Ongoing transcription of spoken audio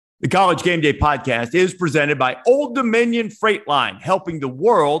The College Game Day podcast is presented by Old Dominion Freight Line, helping the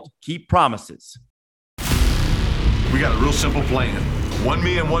world keep promises. We got a real simple plan. One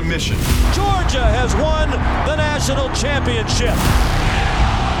me and one mission. Georgia has won the national championship.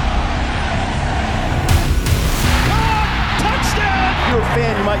 Touchdown! If you're a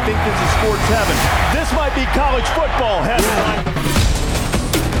fan, you might think this is sports heaven. This might be college football heaven.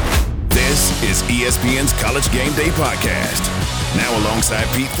 This is ESPN's College Game Day podcast. Now alongside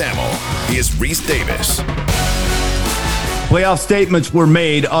Pete Thamel, here's Reese Davis. Playoff statements were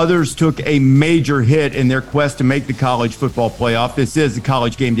made. Others took a major hit in their quest to make the college football playoff. This is the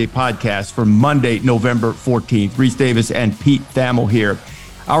College Game Day podcast for Monday, November 14th. Reese Davis and Pete Thamel here.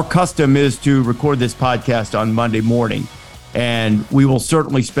 Our custom is to record this podcast on Monday morning, and we will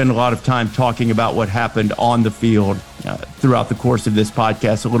certainly spend a lot of time talking about what happened on the field throughout the course of this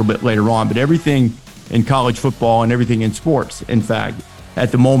podcast a little bit later on. But everything in college football and everything in sports, in fact,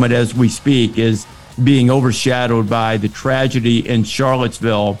 at the moment as we speak, is being overshadowed by the tragedy in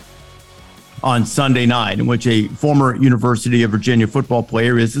Charlottesville on Sunday night, in which a former University of Virginia football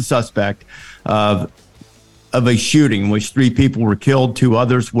player is the suspect of a shooting in which 3 people were killed, 2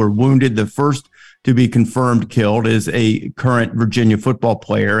 others were wounded. The first to be confirmed killed is a current Virginia football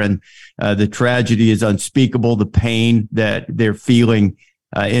player, and the tragedy is unspeakable. The pain that they're feeling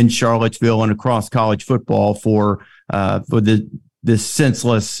in Charlottesville and across college football for this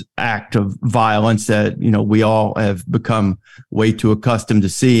senseless act of violence that we all have become way too accustomed to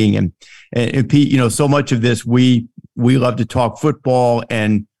seeing. And Pete, so much of this we love to talk football,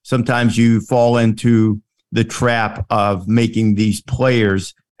 and sometimes you fall into the trap of making these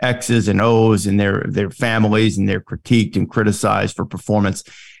players X's and O's and their families, and they're critiqued and criticized for performance.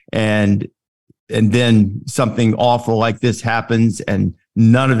 And then something awful like this happens, and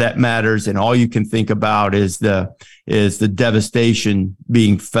none of that matters, and all you can think about is the devastation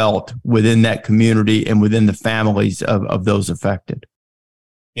being felt within that community and within the families of those affected.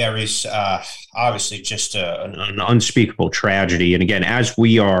 Yeah, Reese, obviously just an unspeakable tragedy. And again, as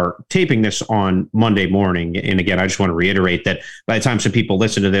we are taping this on Monday morning, and again, I just want to reiterate that by the time some people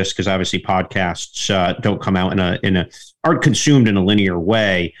listen to this, because obviously podcasts don't come out aren't consumed in a linear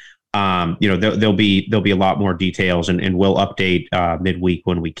way. There'll be a lot more details, and we'll update midweek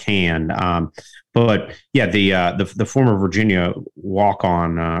when we can. But yeah, the former Virginia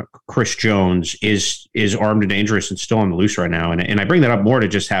walk-on Chris Jones is armed and dangerous and still on the loose right now. And I bring that up more to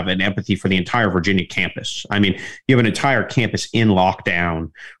just have an empathy for the entire Virginia campus. I mean, you have an entire campus in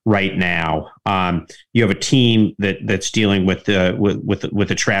lockdown right now. You have a team that's dealing with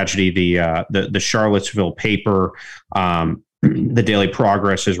the tragedy. The Charlottesville paper. The Daily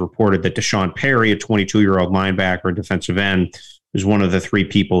Progress has reported that Deshaun Perry, a 22-year-old linebacker and defensive end, was one of the 3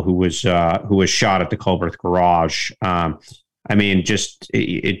 people who was shot at the Culberth Garage.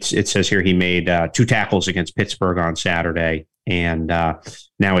 It says here he made 2 tackles against Pittsburgh on Saturday, and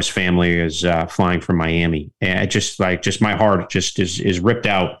now his family is flying from Miami. And my heart is ripped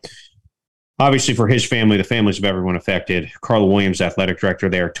out. Obviously, for his family, the families of everyone affected. Carla Williams, athletic director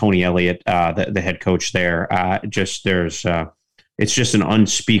there, Tony Elliott, the head coach there. It's just an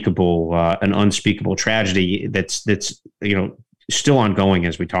unspeakable tragedy that's still ongoing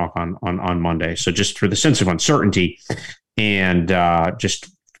as we talk on Monday. So just for the sense of uncertainty and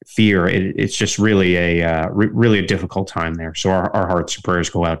just fear, it's just really a difficult time there. So our hearts and prayers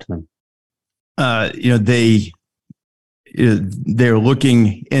go out to them. They're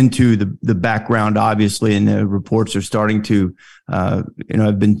looking into the background, obviously, and the reports are starting to,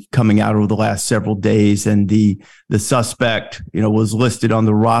 have been coming out over the last several days. And the suspect, was listed on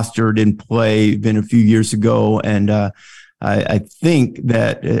the roster, didn't play, been a few years ago. And I think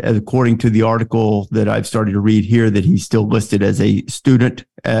that, according to the article that I've started to read here, that he's still listed as a student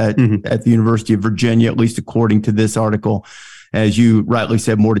at the University of Virginia, at least according to this article. As you rightly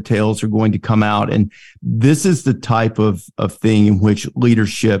said, more details are going to come out. And this is the type of thing in which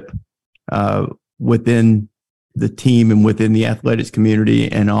leadership within the team and within the athletics community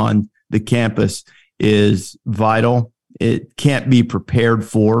and on the campus is vital. It can't be prepared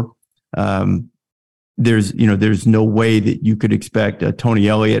for. There's no way that you could expect Tony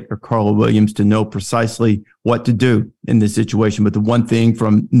Elliott or Carla Williams to know precisely what to do in this situation. But the one thing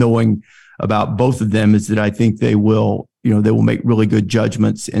from knowing about both of them is that I think they will make really good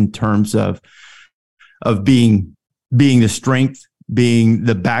judgments in terms of being the strength, being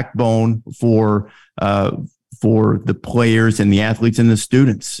the backbone for the players and the athletes and the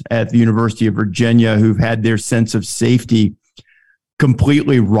students at the University of Virginia who've had their sense of safety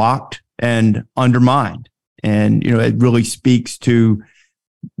completely rocked and undermined. And, it really speaks to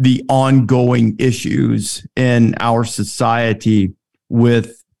the ongoing issues in our society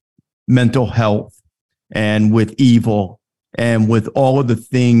with mental health and with evil and with all of the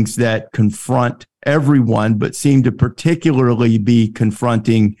things that confront everyone, but seem to particularly be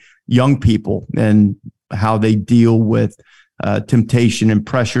confronting young people and how they deal with temptation and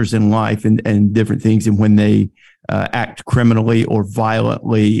pressures in life and different things, and when they act criminally or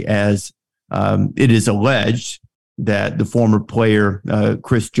violently, as it is alleged that the former player,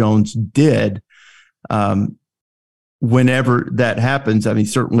 Chris Jones, did. Whenever that happens, I mean,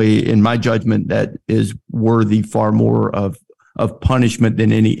 certainly in my judgment, that is worthy far more of punishment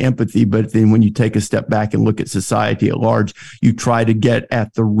than any empathy. But then when you take a step back and look at society at large, you try to get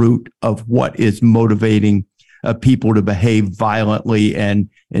at the root of what is motivating people to behave violently and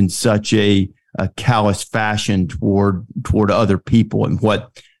in such a callous fashion toward other people, and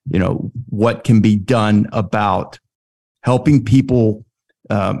what can be done about helping people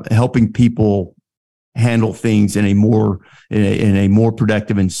handle things in a more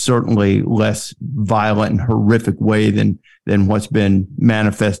productive and certainly less violent and horrific way than what's been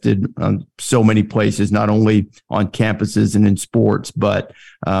manifested on so many places, not only on campuses and in sports, but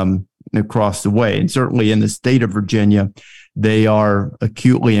across the way. And certainly in the state of Virginia, they are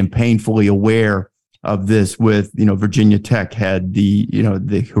acutely and painfully aware of this. With Virginia Tech had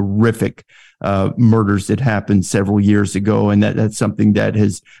the horrific murders that happened several years ago, and that's something that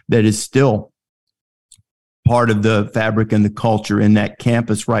is still part of the fabric and the culture in that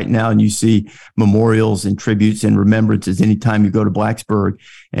campus right now. And you see memorials and tributes and remembrances anytime you go to Blacksburg.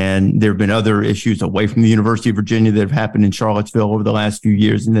 And there have been other issues away from the University of Virginia that have happened in Charlottesville over the last few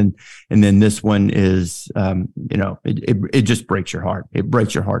years. And then this one is, it just breaks your heart. It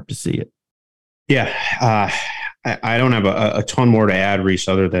breaks your heart to see it. Yeah. I don't have a ton more to add, Reese,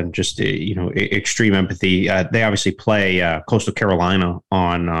 other than just extreme empathy. They obviously play Coastal Carolina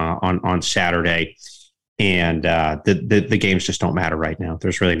on Saturday. And the games just don't matter right now.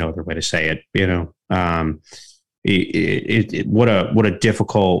 There's really no other way to say it. What a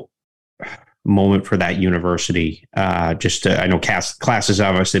difficult moment for that university. I know classes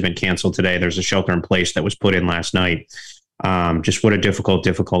obviously been canceled today. There's a shelter in place that was put in last night. Just what a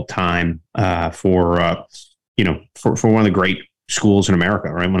difficult time for one of the great schools in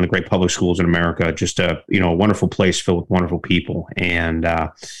America, right? One of the great public schools in America. Just a wonderful place filled with wonderful people, and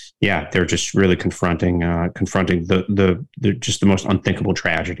they're just really confronting the just the most unthinkable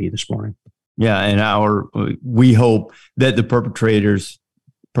tragedy this morning. Yeah, and we hope that the perpetrator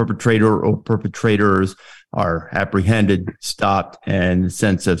or perpetrators are apprehended, stopped, and the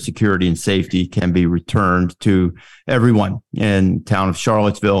sense of security and safety can be returned to everyone in town of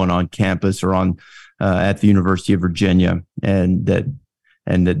Charlottesville and on campus or at the University of Virginia, and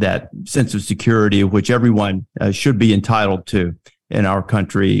that sense of security, which everyone should be entitled to in our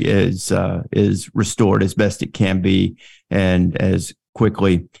country, is restored as best it can be and as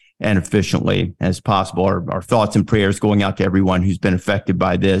quickly and efficiently as possible. Our thoughts and prayers going out to everyone who's been affected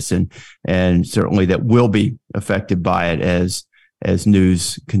by this, and certainly that will be affected by it as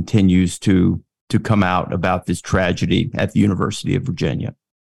news continues to come out about this tragedy at the University of Virginia.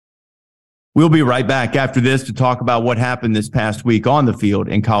 We'll be right back after this to talk about what happened this past week on the field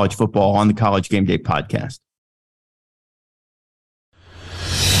in college football on the College Game Day podcast.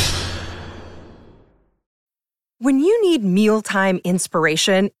 When you need mealtime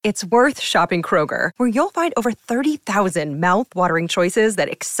inspiration, it's worth shopping Kroger, where you'll find over 30,000 mouth-watering choices that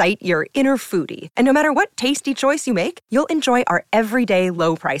excite your inner foodie. And no matter what tasty choice you make, you'll enjoy our everyday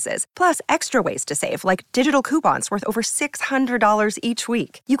low prices, plus extra ways to save, like digital coupons worth over $600 each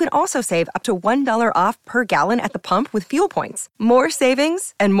week. You can also save up to $1 off per gallon at the pump with fuel points. More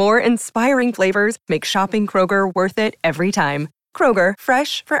savings and more inspiring flavors make shopping Kroger worth it every time. Kroger,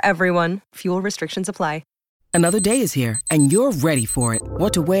 fresh for everyone. Fuel restrictions apply. Another day is here, and you're ready for it.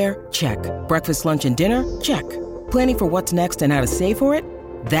 What to wear? Check. Breakfast, lunch, and dinner? Check. Planning for what's next and how to save for it?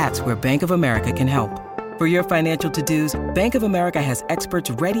 That's where Bank of America can help. For your financial to-dos, Bank of America has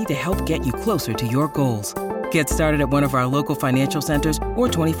experts ready to help get you closer to your goals. Get started at one of our local financial centers or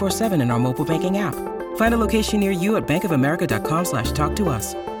 24/7 in our mobile banking app. Find a location near you at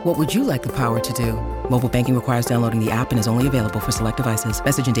bankofamerica.com/talktous. What would you like the power to do? Mobile banking requires downloading the app and is only available for select devices.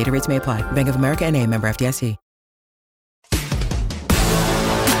 Message and data rates may apply. Bank of America NA, member FDIC.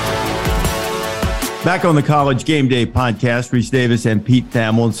 Back on the College Game Day podcast, Reese Davis and Pete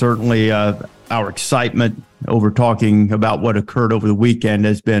Thamel, and certainly our excitement over talking about what occurred over the weekend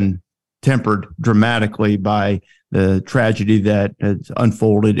has been tempered dramatically by the tragedy that has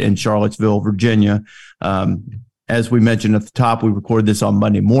unfolded in Charlottesville, Virginia. As we mentioned at the top, we recorded this on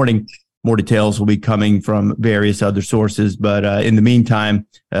Monday morning. More details will be coming from various other sources, but in the meantime,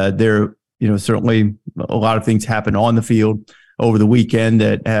 there certainly a lot of things happened on the field over the weekend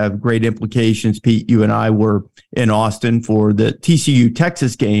that have great implications. Pete, you and I were in Austin for the TCU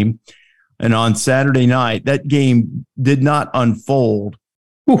Texas game. And on Saturday night, that game did not unfold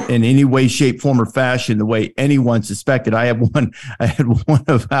in any way, shape, form, or fashion the way anyone suspected. I had one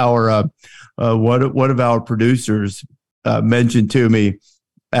of our producers mentioned to me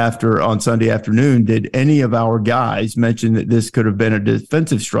on Sunday afternoon, did any of our guys mention that this could have been a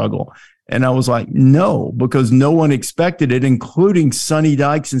defensive struggle? And I was like, no, because no one expected it, including Sonny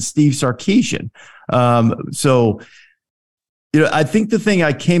Dykes and Steve Sarkisian. So, I think the thing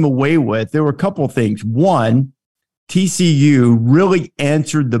I came away with, there were a couple of things. One, TCU really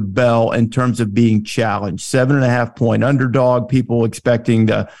answered the bell in terms of being challenged. 7.5-point underdog, people expecting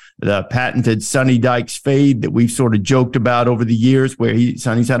the patented Sonny Dykes fade that we've sort of joked about over the years, where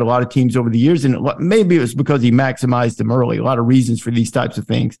Sonny's had a lot of teams over the years, and maybe it was because he maximized them early. A lot of reasons for these types of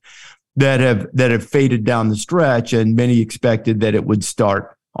things that have faded down the stretch, and many expected that it would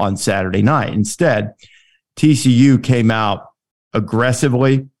start on Saturday night. Instead, TCU came out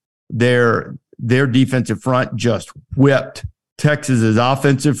aggressively. Their defensive front just whipped Texas's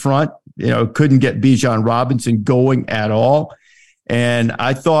offensive front. Couldn't get Bijan Robinson going at all. And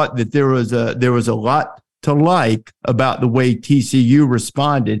I thought that there was a lot to like about the way TCU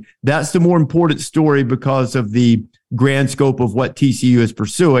responded. That's the more important story because of the grand scope of what TCU is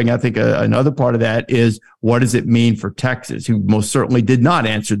pursuing. I think another part of that is, what does it mean for Texas, who most certainly did not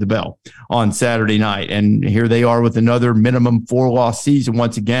answer the bell on Saturday night? And here they are with another minimum 4-loss season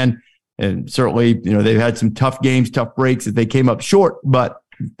once again. And certainly, they've had some tough games, tough breaks that they came up short, but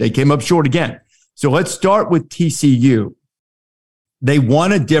they came up short again. So let's start with TCU. They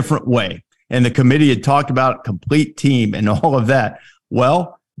won a different way. And the committee had talked about complete team and all of that.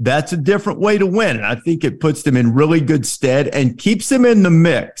 Well, that's a different way to win. And I think it puts them in really good stead and keeps them in the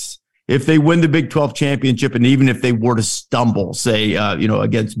mix if they win the Big 12 championship, and even if they were to stumble, say,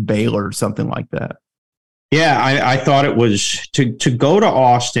 against Baylor or something like that. Yeah, I thought it was to go to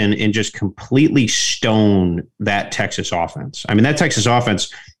Austin and just completely stone that Texas offense. I mean, that Texas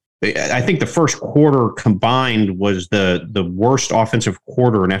offense, I think the first quarter combined was the worst offensive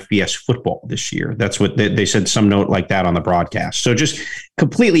quarter in FBS football this year. That's what they said, some note like that on the broadcast. So just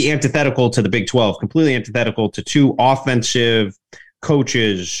completely antithetical to the Big 12, completely antithetical to two offensive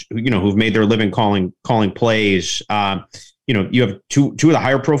coaches, who've made their living calling plays. You have two of the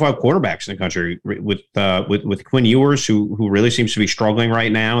higher profile quarterbacks in the country with Quinn Ewers, who really seems to be struggling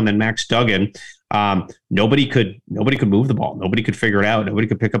right now, and then Max Duggan. Nobody could move the ball. Nobody could figure it out. Nobody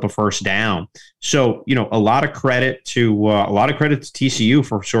could pick up a first down. So, a lot of credit to TCU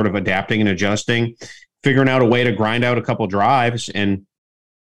for sort of adapting and adjusting, figuring out a way to grind out a couple drives. And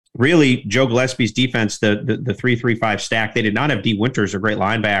really, Joe Gillespie's defense, the 3-3-5 stack, they did not have D. Winters, a great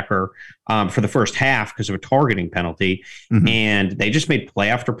linebacker, for the first half because of a targeting penalty. Mm-hmm. And they just made play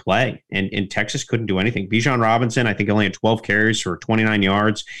after play. And Texas couldn't do anything. Bijan Robinson, I think, only had 12 carries for 29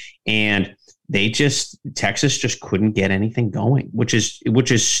 yards. And Texas just couldn't get anything going, which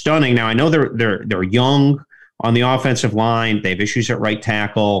is stunning. Now, I know they're young on the offensive line. They have issues at right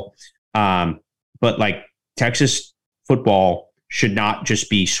tackle. But like, Texas football should not just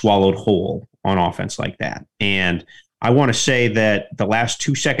be swallowed whole on offense like that. And I want to say that the last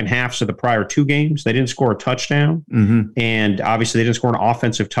 2 second halves of the prior two games, they didn't score a touchdown. Mm-hmm. And obviously they didn't score an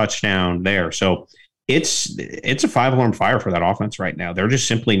offensive touchdown there. So it's a 5-alarm fire for that offense right now. They're just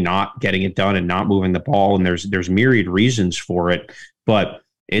simply not getting it done and not moving the ball. And there's myriad reasons for it, but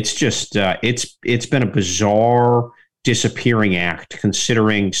it's just it's been a bizarre disappearing act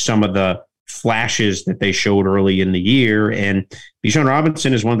considering some of the flashes that they showed early in the year. And Bijan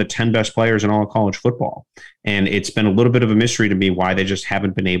Robinson is one of the 10 best players in all of college football. And it's been a little bit of a mystery to me why they just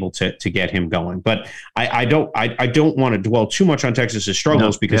haven't been able to get him going. But I don't want to dwell too much on Texas's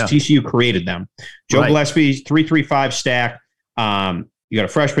struggles because TCU created them. Joe Gillespie's 3-3-5 stack. You got a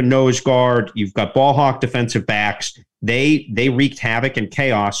freshman nose guard. You've got ball hawk defensive backs. They wreaked havoc and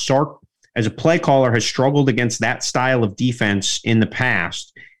chaos. Sark, as a play caller, has struggled against that style of defense in the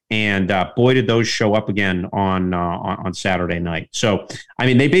past. And boy, did those show up again on Saturday night. So, I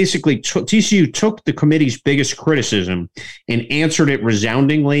mean, they basically TCU took the committee's biggest criticism and answered it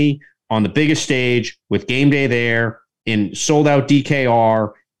resoundingly on the biggest stage with game day there in sold-out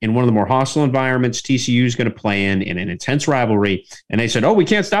DKR in one of the more hostile environments TCU is going to play in an intense rivalry. And they said, "Oh, we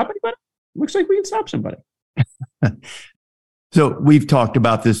can't stop anybody? Looks like we can stop somebody." So we've talked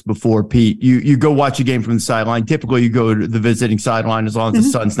about this before, Pete. You go watch a game from the sideline. Typically, you go to the visiting sideline as long as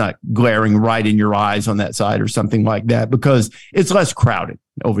the sun's not glaring right in your eyes on that side or something like that, because it's less crowded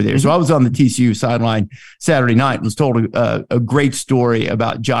over there. So I was on the TCU sideline Saturday night and was told a great story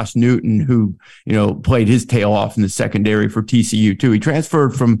about Josh Newton, who played his tail off in the secondary for TCU too. He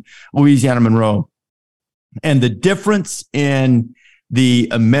transferred from Louisiana Monroe, and the difference in the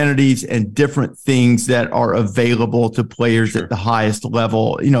amenities and different things that are available to players at the highest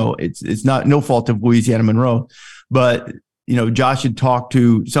level. It's not no fault of Louisiana Monroe, but Josh had talked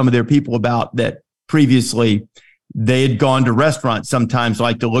to some of their people about that previously. They had gone to restaurants sometimes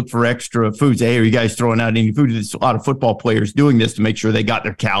like to look for extra food. Say, hey, are you guys throwing out any food? There's a lot of football players doing this to make sure they got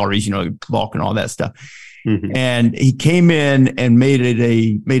their calories, bulk and all that stuff. And he came in and made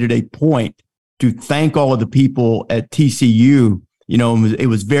it a point to thank all of the people at TCU. It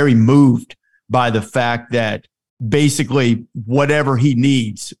was very moved by the fact that basically whatever he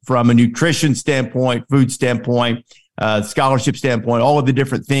needs from a nutrition standpoint, food standpoint, scholarship standpoint, all of the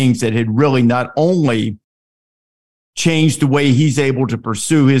different things that had really not only changed the way he's able to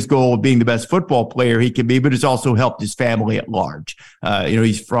pursue his goal of being the best football player he can be, but it's also helped his family at large.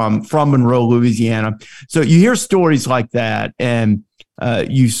 He's from Monroe, Louisiana. So you hear stories like that, and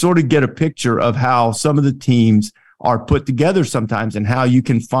you sort of get a picture of how some of the teams are put together sometimes, and how you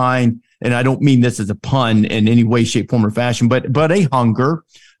can find, and I don't mean this as a pun in any way, shape, form, or fashion, but a hunger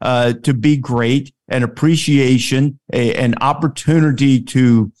to be great, an appreciation, an opportunity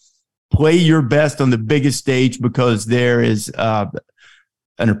to play your best on the biggest stage, because there is an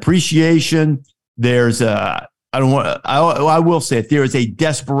appreciation. There's I will say it, there is a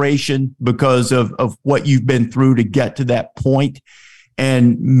desperation because of what you've been through to get to that point.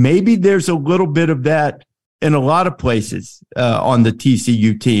 And maybe there's a little bit of that in a lot of places on the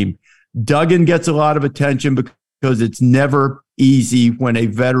TCU team. Duggan gets a lot of attention because it's never easy when a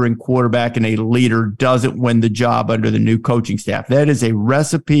veteran quarterback and a leader doesn't win the job under the new coaching staff. That is a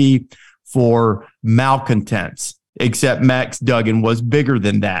recipe for malcontents, except Max Duggan was bigger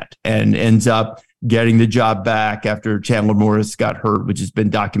than that and ends up getting the job back after Chandler Morris got hurt, which has been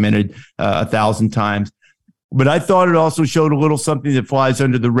documented 1,000 times. But I thought it also showed a little something that flies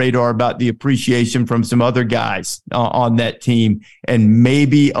under the radar about the appreciation from some other guys on that team, and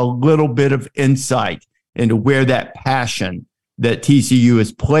maybe a little bit of insight into where that passion that TCU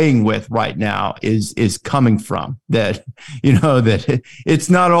is playing with right now is coming from. That, that it's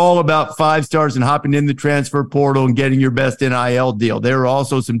not all about 5 stars and hopping in the transfer portal and getting your best NIL deal. There are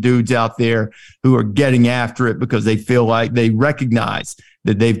also some dudes out there who are getting after it because they feel like they recognize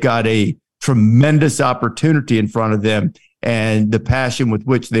that they've got a tremendous opportunity in front of them, and the passion with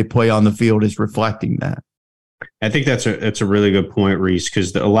which they play on the field is reflecting that. I think that's a really good point, Reese,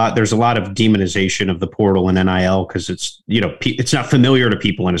 because there's a lot of demonization of the portal and NIL because it's it's not familiar to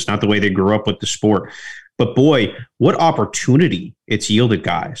people and it's not the way they grew up with the sport. But boy, what opportunity it's yielded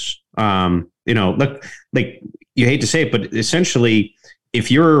guys. Look, like you hate to say it, but essentially,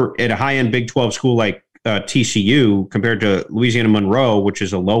 if you're at a high-end Big 12 school like TCU compared to Louisiana Monroe, which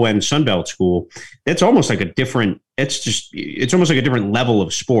is a low-end Sunbelt school, it's almost like a different level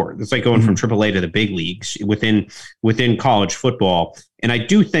of sport. It's like going from AAA to the big leagues within college football. And I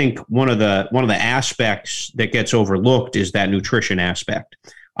do think one of the aspects that gets overlooked is that nutrition aspect.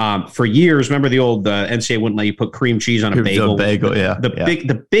 For years, remember the old NCAA wouldn't let you put cream cheese on a bagel.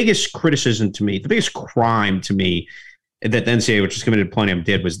 The biggest criticism to me, the biggest crime to me that the NCAA, which is committed plenty of them,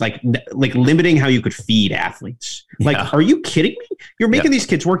 did was like limiting how you could feed athletes. Like, are you kidding me? You're making these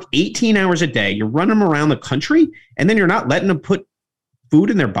kids work 18 hours a day. You're running them around the country, and then you're not letting them put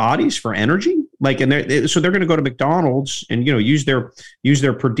food in their bodies for energy. So they're going to go to McDonald's and use their per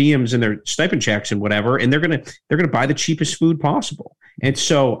diems and their stipend checks and whatever, and they're going to buy the cheapest food possible. And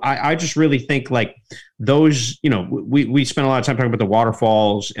so I just really think like those, we spent a lot of time talking about the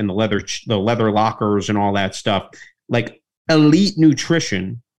waterfalls and the leather lockers and all that stuff. Like elite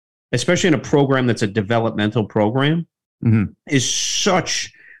nutrition, especially in a program that's a developmental program, is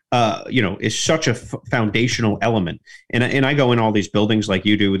such a foundational element. And I go in all these buildings like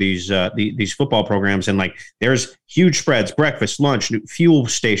you do, these football programs, and like there's huge spreads, breakfast, lunch, fuel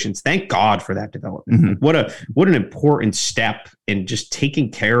stations. Thank God for that development. Like, what an important step in just taking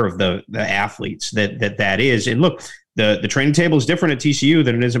care of the athletes that is. And look, the training table is different at TCU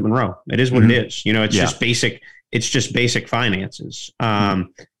than it is at Monroe. It is what it is. It's just basic. It's just basic finances.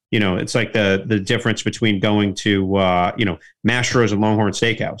 it's like the difference between going to Mastro's and Longhorn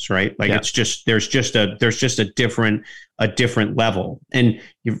Steakhouse, right? Like it's just there's just a different level. And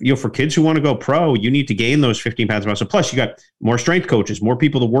for kids who want to go pro, you need to gain those 15 pounds of muscle. Plus, you got more strength coaches, more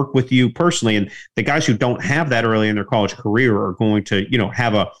people to work with you personally, and the guys who don't have that early in their college career are going to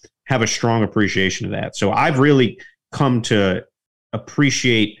have a strong appreciation of that. So I've really come to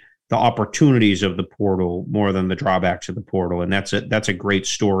appreciate the opportunities of the portal more than the drawbacks of the portal. And that's a great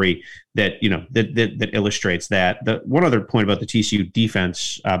story that illustrates that. The one other point about the TCU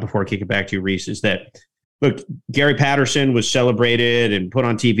defense, before I kick it back to you, Reese, is that, look, Gary Patterson was celebrated and put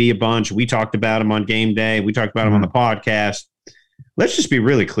on TV a bunch. We talked about him on game day. We talked about him on the podcast. Let's just be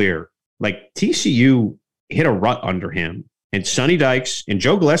really clear. Like, TCU hit a rut under him. And Sonny Dykes and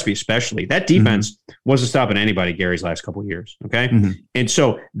Joe Gillespie especially, that defense wasn't stopping anybody Gary's last couple of years, okay? And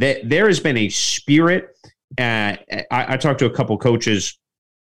so there has been a spirit. I talked to a couple coaches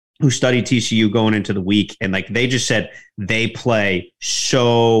who studied TCU going into the week, and like they just said they play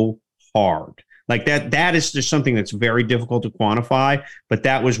so hard. Like that is just something that's very difficult to quantify, but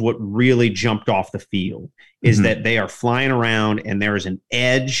that was what really jumped off the field, is that they are flying around and there is an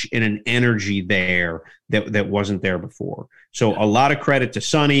edge and an energy there that wasn't there before. So a lot of credit to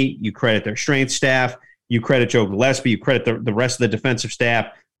Sonny. You credit their strength staff. You credit Joe Gillespie. You credit the rest of the defensive staff.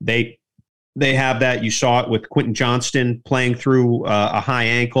 They have that. You saw it with Quentin Johnston playing through a high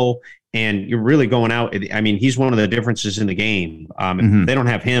ankle, and you're really going out. I mean, he's one of the differences in the game. If they don't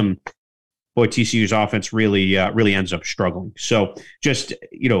have him, boy, TCU's offense really ends up struggling. So just,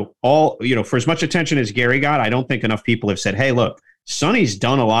 for as much attention as Gary got, I don't think enough people have said, hey, look, Sonny's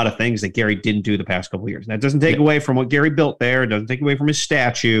done a lot of things that Gary didn't do the past couple of years. That doesn't take away from what Gary built there. It doesn't take away from his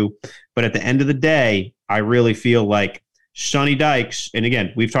statue. But at the end of the day, I really feel like Sonny Dykes, and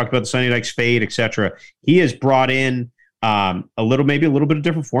again, we've talked about the Sonny Dykes fade, et cetera. He has brought in maybe a little bit of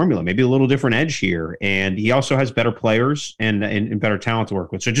different formula, maybe a little different edge here. And he also has better players and better talent to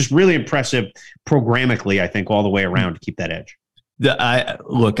work with. So just really impressive programmatically, I think, all the way around to keep that edge.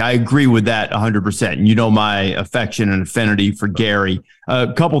 I agree with that 100%. And my affection and affinity for Gary.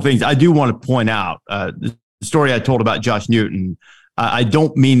 A couple of things I do want to point out. The story I told about Josh Newton, I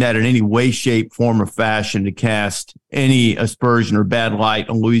don't mean that in any way, shape, form, or fashion to cast any aspersion or bad light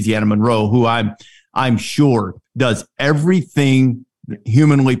on Louisiana Monroe, who I'm sure does everything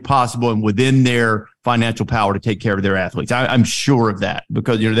humanly possible and within their financial power to take care of their athletes. I'm sure of that,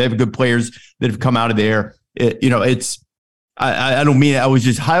 because they have good players that have come out of there. I don't mean it. I was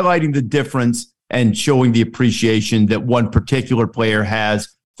just highlighting the difference and showing the appreciation that one particular player has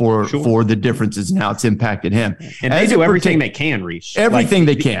for the differences and how it's impacted him. And they do everything they can, Reese. Everything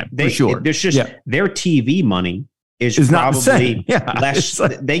they can, for sure. There's just their TV money is probably not the same. Less.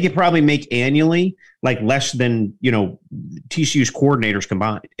 They could probably make annually less than TCU's coordinators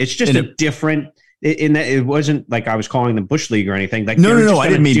combined. It's just a different. In that it wasn't like I was calling them Bush League or anything. Like no, I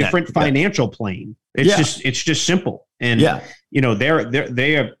didn't mean different that. Financial plane. It's just simple. And they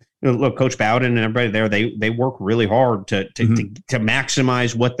are. Look, Coach Bowden and everybody there, they work really hard to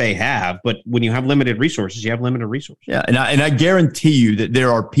maximize what they have. But when you have limited resources, you have limited resources. Yeah, and I guarantee you that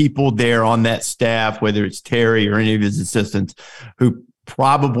there are people there on that staff, whether it's Terry or any of his assistants, who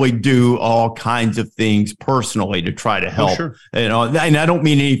probably do all kinds of things personally to try to help. Sure. And I don't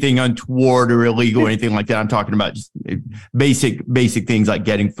mean anything untoward or illegal or anything like that. I'm talking about just basic things like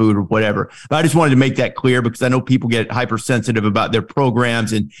getting food or whatever. But I just wanted to make that clear, because I know people get hypersensitive about their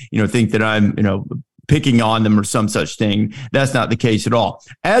programs and think that I'm picking on them or some such thing. That's not the case at all.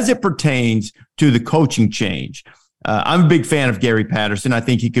 As it pertains to the coaching change, I'm a big fan of Gary Patterson. I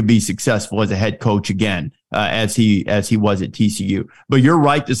think he could be successful as a head coach again, as he was at TCU. But you're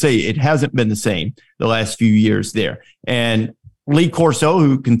right to say it hasn't been the same the last few years there. And Lee Corso,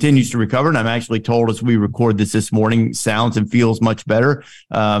 who continues to recover, and I'm actually told as we record this morning, sounds and feels much better.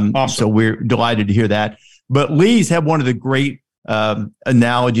 Awesome. So we're delighted to hear that. But Lee's had one of the great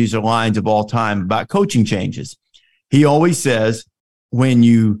analogies or lines of all time about coaching changes. He always says, when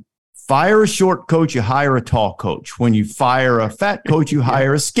you fire a short coach, you hire a tall coach. When you fire a fat coach, you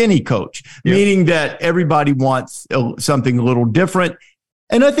hire a skinny coach, meaning that everybody wants something a little different.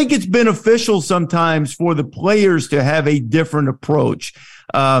 And I think it's beneficial sometimes for the players to have a different approach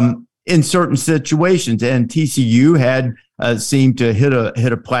in certain situations. And TCU had seemed to hit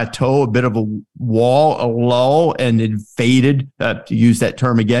a plateau, a bit of a wall, a lull, and it faded, to use that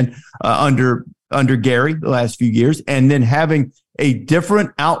term again, under Gary the last few years. And then having a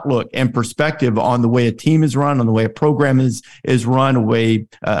different outlook and perspective on the way a team is run, on the way a program is run, a way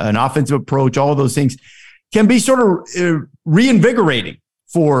an offensive approach, all of those things can be sort of reinvigorating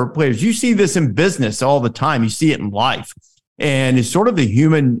for players. You see this in business all the time. You see it in life. And it's sort of the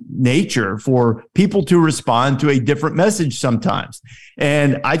human nature for people to respond to a different message sometimes.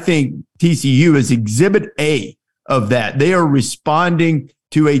 And I think TCU is exhibit A of that. They are responding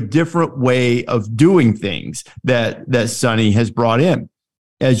to a different way of doing things that Sonny has brought in.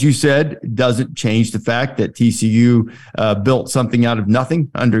 As you said, it doesn't change the fact that TCU built something out of nothing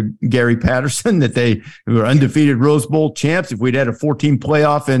under Gary Patterson, that they were undefeated Rose Bowl champs. If we'd had a 14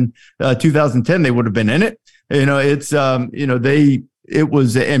 playoff in 2010, they would have been in it. It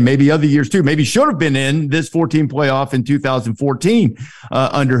was, and maybe other years too, maybe should have been in this 14 playoff in 2014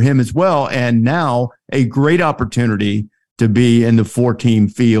 under him as well. And now a great opportunity to be in the 4-team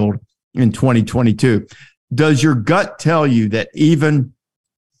field in 2022. Does your gut tell you that even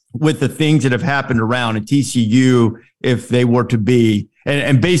with the things that have happened around at TCU, if they were to be,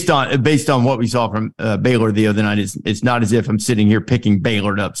 and based on what we saw from Baylor the other night, it's not as if I'm sitting here picking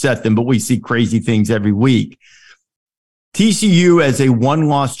Baylor to upset them, but we see crazy things every week. TCU as a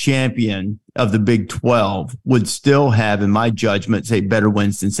one-loss champion of the Big 12 would still have, in my judgment, say better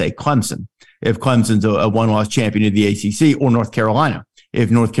wins than, say, Clemson. If Clemson's a one-loss champion of the ACC, or North Carolina, if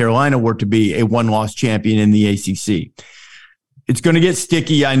North Carolina were to be a one-loss champion in the ACC. It's going to get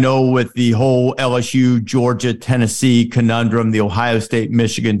sticky, I know, with the whole LSU, Georgia, Tennessee conundrum, the Ohio State,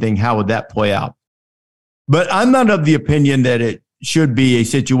 Michigan thing. How would that play out? But I'm not of the opinion that it should be a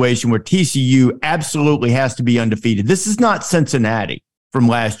situation where TCU absolutely has to be undefeated. This is not Cincinnati from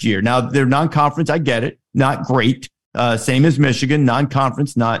last year. Now, they're non-conference. I get it. Not great. Same as Michigan,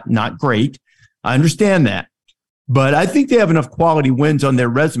 non-conference, not great. I understand that. But I think they have enough quality wins on their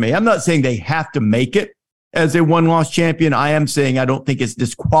resume. I'm not saying they have to make it as a one-loss champion. I am saying I don't think it's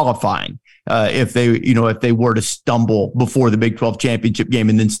disqualifying if they were to stumble before the Big 12 championship game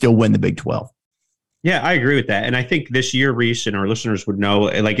and then still win the Big 12. Yeah, I agree with that. And I think this year, Reese, and our listeners would know,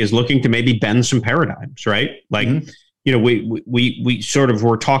 is looking to maybe bend some paradigms, right? We sort of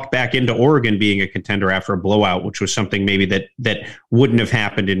were talked back into Oregon being a contender after a blowout, which was something maybe that wouldn't have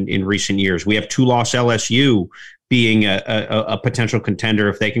happened in recent years. We have 2-loss LSU being a potential contender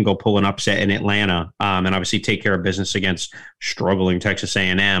if they can go pull an upset in Atlanta, and obviously take care of business against struggling Texas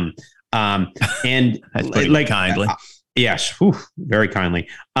A&M. And like kindly. Yes, very kindly.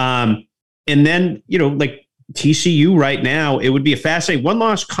 And then, TCU right now, it would be a fascinating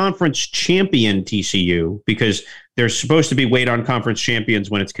one-loss conference champion TCU, because they're supposed to be wait on conference champions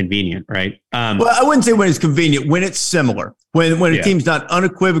when it's convenient, right? Well, I wouldn't say when it's convenient, when it's similar, when a team's not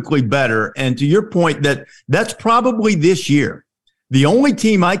unequivocally better. And to your point, that's probably this year. The only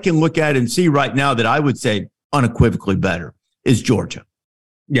team I can look at and see right now that I would say unequivocally better is Georgia.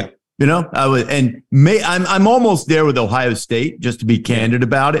 Yeah. I'm almost there with Ohio State, just to be candid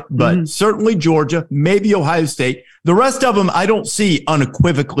about it, but certainly Georgia, maybe Ohio State. The rest of them, I don't see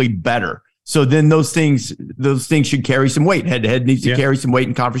unequivocally better. So then those things should carry some weight. Head-to-head needs to carry some weight,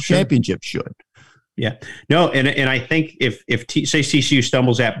 and conference championships should. Yeah. No, and I think if say TCU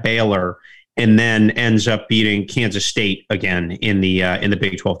stumbles at Baylor and then ends up beating Kansas State again in the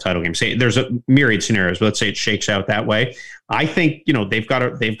Big 12 title game, say there's a myriad scenarios, but let's say it shakes out that way. I think they've got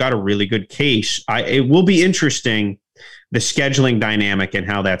a really good case. It will be interesting, the scheduling dynamic and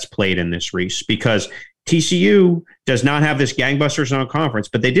how that's played in this, Reese, because TCU does not have this gangbusters non-conference,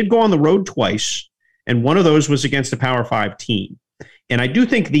 but they did go on the road twice, and one of those was against a Power 5 team. And I do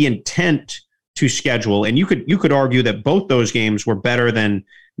think the intent to schedule, and you could argue that both those games were better than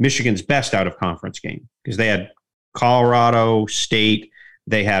Michigan's best out of conference game, because they had Colorado State,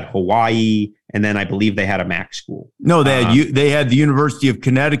 they had Hawaii, and then I believe they had a MAC school. No, they had the University of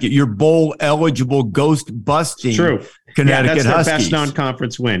Connecticut, your bowl eligible ghost busting. True. Connecticut that's their Huskies. best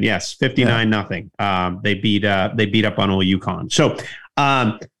non-conference win. Yes, 59-0. They beat up on old UConn. So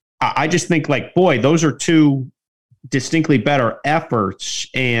I just think, those are two distinctly better efforts.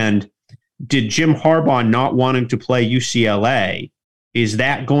 And did Jim Harbaugh not wanting to play UCLA, is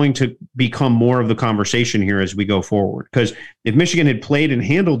that going to become more of the conversation here as we go forward? Because if Michigan had played and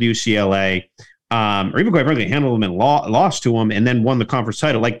handled UCLA, or even quite frankly, handled them and lost to them and then won the conference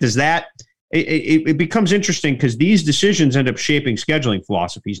title, does that it becomes interesting, because these decisions end up shaping scheduling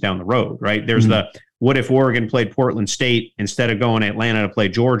philosophies down the road, right? There's the, what if Oregon played Portland State instead of going to Atlanta to play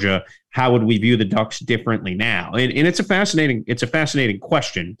Georgia? How would we view the Ducks differently now? And it's a fascinating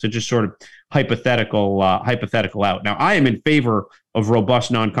question to just sort of hypothetical out. Now, I am in favor of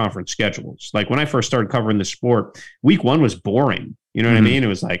robust non-conference schedules. Like when I first started covering the sport, week 1 was boring. You know what I mean? It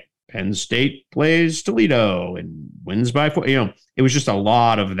was like Penn State plays Toledo and wins by 4. It was just a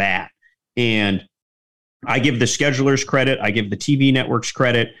lot of that. And I give the schedulers credit. I give the TV networks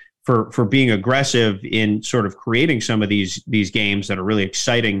credit for being aggressive in sort of creating some of these games that are really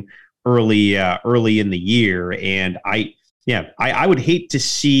exciting early in the year. And Yeah, I would hate to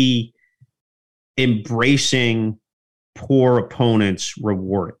see embracing poor opponents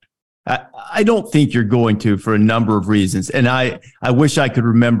rewarded. I don't think you're going to, for a number of reasons. And I wish I could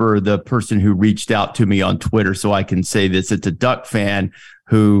remember the person who reached out to me on Twitter so I can say this. It's a Duck fan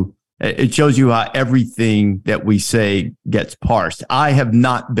who, it shows you how everything that we say gets parsed. I have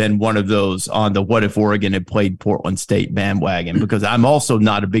not been one of those on the what if Oregon had played Portland State bandwagon, because I'm also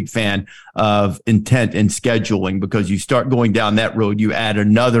not a big fan of intent and scheduling, because you start going down that road, you add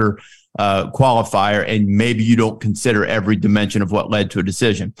another qualifier, and maybe you don't consider every dimension of what led to a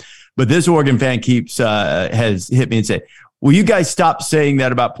decision. But this Oregon fan has hit me and said, will you guys stop saying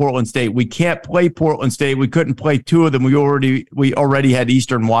that about Portland State? We can't play Portland State. We couldn't play two of them. We already had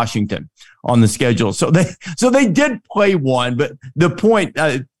Eastern Washington on the schedule. So they did play one, but the point,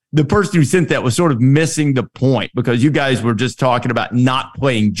 the person who sent that was sort of missing the point, because you guys were just talking about not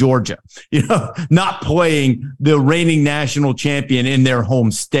playing Georgia, not playing the reigning national champion in their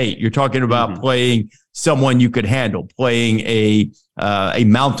home state. You're talking about playing someone you could handle, playing a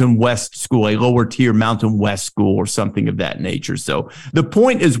Mountain West school, a lower tier Mountain West school or something of that nature. So the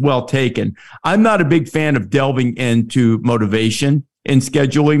point is well taken. I'm not a big fan of delving into motivation in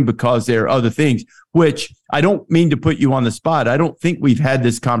scheduling, because there are other things, which I don't mean to put you on the spot. I don't think we've had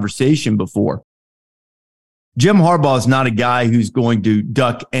this conversation before. Jim Harbaugh is not a guy who's going to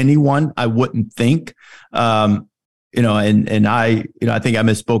duck anyone, I wouldn't think. And I think I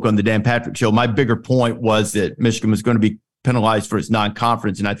misspoke on the Dan Patrick show. My bigger point was that Michigan was going to be penalized for its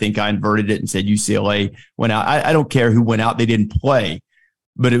non-conference, and I think I inverted it and said UCLA went out. I don't care who went out; they didn't play,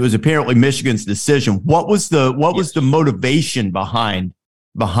 but it was apparently Michigan's decision. What was the motivation behind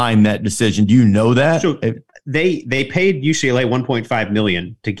that decision? Do you know that? So they paid UCLA $1.5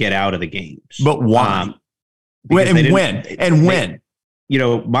 million to get out of the games, but why? When?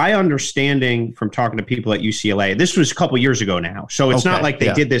 My understanding from talking to people at UCLA, this was a couple years ago now, so it's not like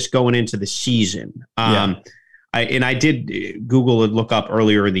they did this going into the season. I did Google and look up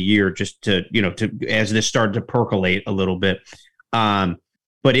earlier in the year just to as this started to percolate a little bit.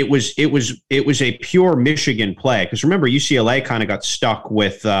 But it was a pure Michigan play, because remember UCLA kind of got stuck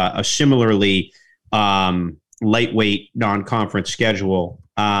with a similarly lightweight non-conference schedule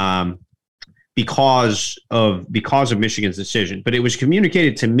because of Michigan's decision. But it was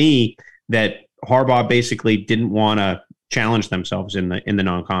communicated to me that Harbaugh basically didn't want to challenge themselves in the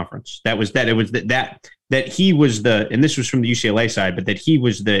non-conference. That he was and this was from the UCLA side, but that he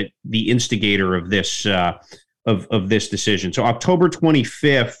was the instigator of this of this decision. So October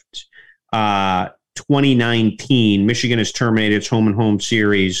 25th, 2019, Michigan has terminated its home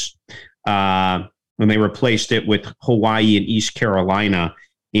series when they replaced it with Hawaii and East Carolina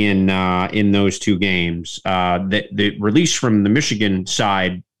in those two games. The release from the Michigan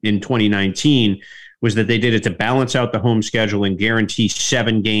side in 2019 was that they did it to balance out the home schedule and guarantee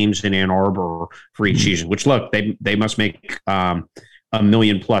 7 games in Ann Arbor for each season, which, look, they must make $1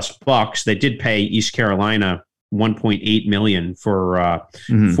 million plus bucks. They did pay East Carolina $1.8 million for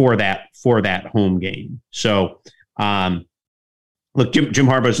that home game. So, look, Jim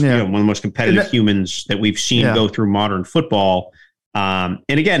Harbaugh's one of the most competitive humans that we've seen go through modern football. And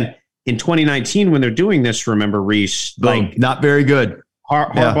again, in 2019, when they're doing this, remember, Reese, not very good.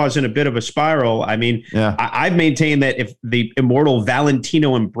 Harbaugh's in a bit of a spiral. I mean, I've maintained that if the immortal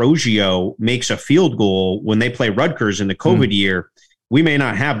Valentino Ambrosio makes a field goal when they play Rutgers in the COVID year, we may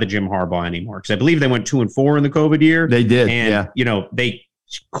not have the Jim Harbaugh anymore, because I believe they went 2-4 in the COVID year. They did. And, they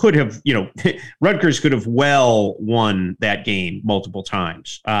could have, Rutgers could have well won that game multiple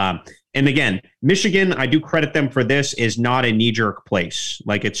times. And again, Michigan, I do credit them for this, is not a knee-jerk place.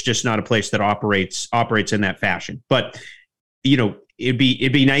 Like, it's just not a place that operates in that fashion. But, it'd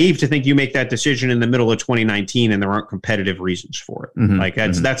be naive to think you make that decision in the middle of 2019 and there aren't competitive reasons for it.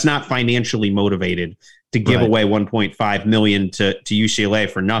 That's not financially motivated to give away $1.5 million to UCLA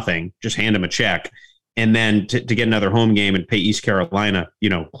for nothing. Just hand them a check, and then to get another home game and pay East Carolina,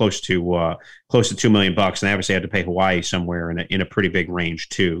 close to $2 million bucks. And they obviously had to pay Hawaii somewhere in a pretty big range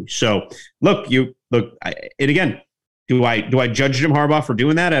too. So and again, do I judge Jim Harbaugh for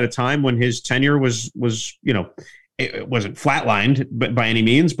doing that at a time when his tenure was it wasn't flatlined by any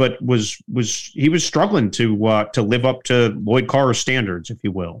means, but he was struggling to live up to Lloyd Carr's standards, if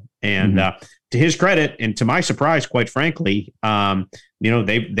you will. And to his credit, and to my surprise, quite frankly,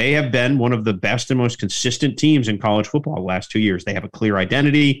 they have been one of the best and most consistent teams in college football the last 2 years. They have a clear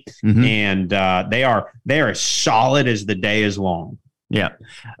identity, and they are as solid as the day is long. Yeah.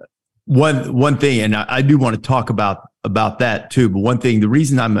 One thing, and I do want to talk about that too. But one thing, the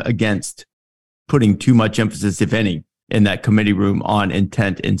reason I'm against putting too much emphasis, if any, in that committee room on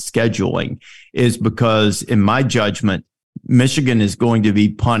intent and scheduling is because, in my judgment, Michigan is going to be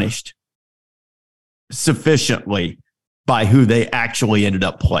punished sufficiently by who they actually ended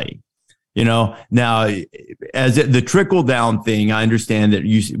up playing. Now, as the trickle down thing, I understand that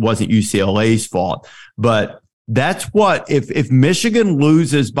it wasn't UCLA's fault, but that's what, if Michigan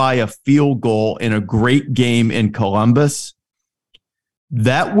loses by a field goal in a great game in Columbus,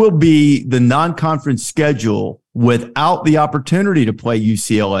 that will be the non-conference schedule without the opportunity to play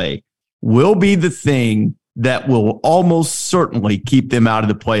UCLA will be the thing that will almost certainly keep them out of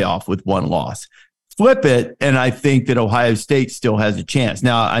the playoff with one loss. Flip it, and I think that Ohio State still has a chance.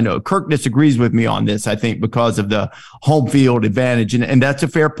 Now, I know Kirk disagrees with me on this, I think, because of the home field advantage, and that's a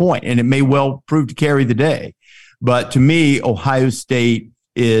fair point, and it may well prove to carry the day. But to me, Ohio State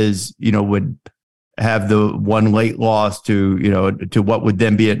would have the one late loss to what would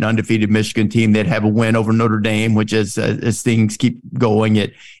then be an undefeated Michigan team. They'd have a win over Notre Dame, which as things keep going,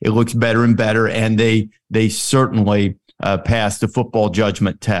 it looks better and better, and they certainly pass the football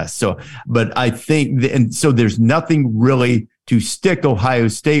judgment test. So, but I think, and so there's nothing really to stick Ohio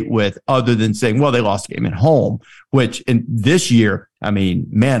State with other than saying, well, they lost a game at home, which in this year, I mean,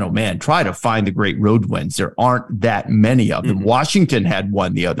 man, oh man, try to find the great road wins. There aren't that many of them. Mm-hmm. Washington had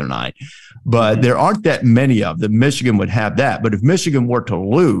one the other night, but there aren't that many of them. Michigan would have that. But if Michigan were to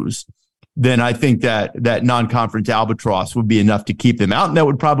lose, then I think that non-conference albatross would be enough to keep them out, and that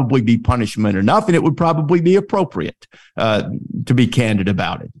would probably be punishment enough, and it would probably be appropriate, to be candid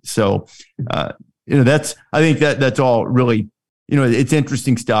about it. So, I think that's all really, it's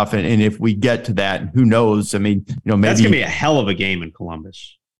interesting stuff, and if we get to that, who knows? I mean, maybe that's gonna be a hell of a game in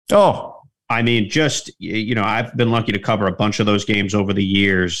Columbus. Oh, I mean, I've been lucky to cover a bunch of those games over the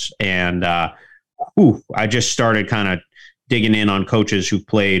years, and I just started kind of digging in on coaches who've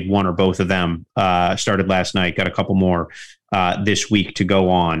played one or both of them. Started last night, got a couple more this week to go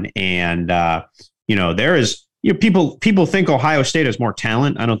on. And, there is, people think Ohio State has more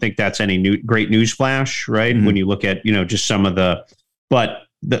talent. I don't think that's any great news flash, right? Mm-hmm. When you look at, just some of but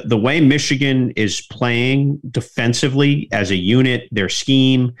the way Michigan is playing defensively as a unit, their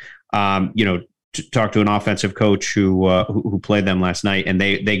scheme, talked to an offensive coach who played them last night, and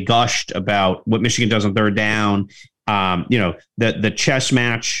they gushed about what Michigan does on third down. The chess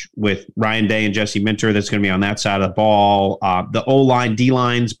match with Ryan Day and Jesse Minter that's going to be on that side of the ball, the O-line,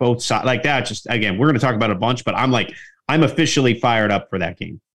 D-lines, both sides like that. Just again, we're going to talk about a bunch, but I'm officially fired up for that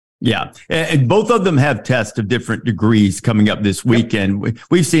game. Yeah, and both of them have tests of different degrees coming up this weekend. Yep.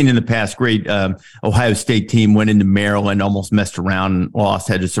 We've seen in the past great Ohio State team went into Maryland, almost messed around and lost,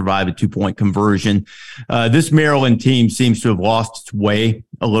 had to survive a 2-point conversion. This Maryland team seems to have lost its way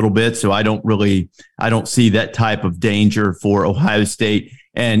a little bit, so I don't see that type of danger for Ohio State.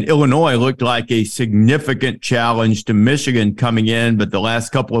 And Illinois looked like a significant challenge to Michigan coming in, but the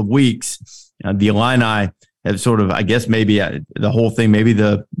last couple of weeks, the Illini have sort of, I guess, maybe the whole thing, maybe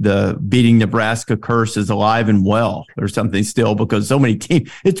the beating Nebraska curse is alive and well or something still, because so many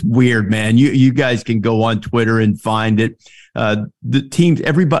teams, it's weird, man. You guys can go on Twitter and find it. The teams,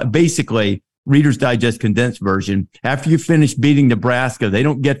 everybody, basically, Reader's Digest condensed version, after you finish beating Nebraska, they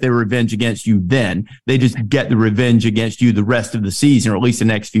don't get their revenge against you then. They just get the revenge against you the rest of the season, or at least the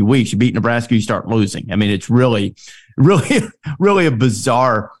next few weeks. You beat Nebraska, you start losing. I mean, it's really, really, really a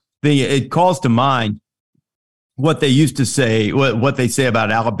bizarre thing. It calls to mind what they used to say, what they say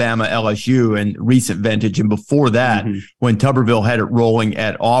about Alabama, LSU, and recent vintage. And before that, when Tuberville had it rolling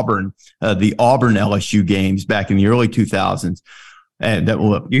at Auburn, the Auburn LSU games back in the early 2000s. And that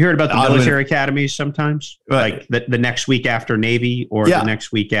you heard about the military academies sometimes, right? Like the next week after Navy or the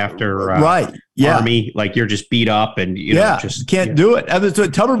next week after Army, like you're just beat up and just can't do it. So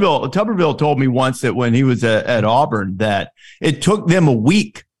Tuberville told me once that when he was at Auburn that it took them a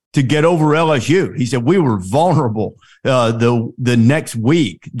week to get over LSU. He said we were vulnerable the next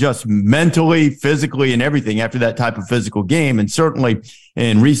week, just mentally, physically, and everything after that type of physical game. And certainly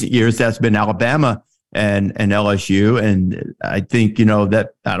in recent years, that's been Alabama and LSU. And I think,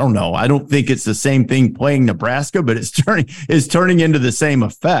 that, I don't know. I don't think it's the same thing playing Nebraska, but it's turning into the same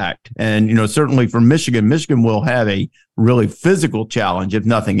effect. And, certainly for Michigan will have a really physical challenge, if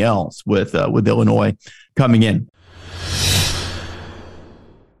nothing else, with Illinois coming in.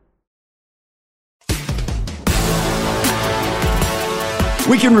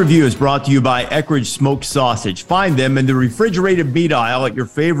 Weekend Review is brought to you by Eckrich Smoked Sausage. Find them in the refrigerated meat aisle at your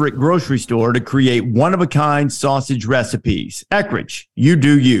favorite grocery store to create one-of-a-kind sausage recipes. Eckrich, you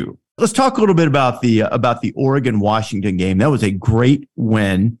do you. Let's talk a little bit about the Oregon-Washington game. That was a great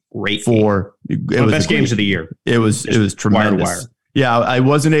win. Great for game. One of the best games of the year. It was tremendous. Wire. Yeah, I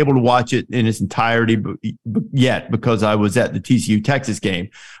wasn't able to watch it in its entirety yet because I was at the TCU Texas game,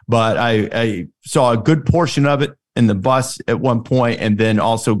 but I saw a good portion of it. in the bus at one point, and then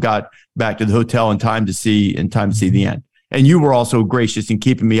also got back to the hotel in time to see the end. And you were also gracious in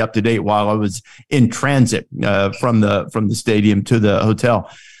keeping me up to date while I was in transit from the stadium to the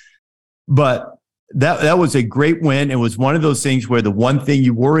hotel. But that was a great win. It was one of those things where the one thing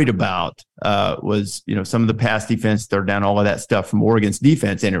you worried about was, some of the pass defense, third down, all of that stuff from Oregon's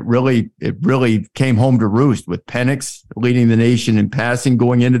defense. And it really came home to roost with Penix leading the nation in passing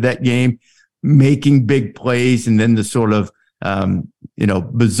going into that game, making big plays, and then the sort of,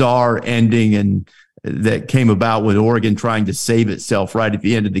 bizarre ending and that came about with Oregon trying to save itself right at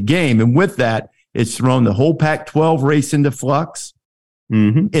the end of the game. And with that, it's thrown the whole Pac-12 race into flux.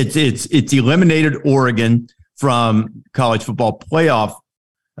 Mm-hmm. It's eliminated Oregon from college football playoff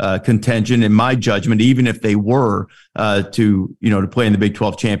contention, in my judgment, even if they were to play in the Big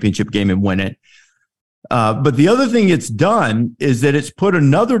 12 championship game and win it. But the other thing it's done is that it's put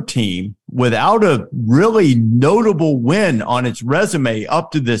another team without a really notable win on its resume up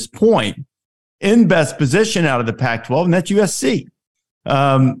to this point in best position out of the Pac-12, and that's USC.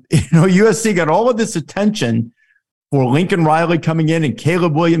 USC got all of this attention for Lincoln Riley coming in and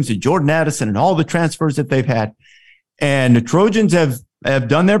Caleb Williams and Jordan Addison and all the transfers that they've had. And the Trojans have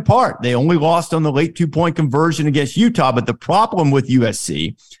done their part. They only lost on the late 2-point conversion against Utah. But the problem with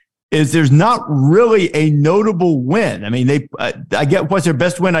USC is there's not really a notable win. I mean, I get what's their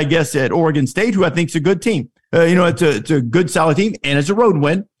best win, I guess, at Oregon State, who I think is a good team. It's a good, solid team, and it's a road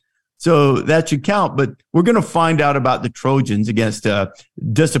win. So that should count. But we're going to find out about the Trojans against a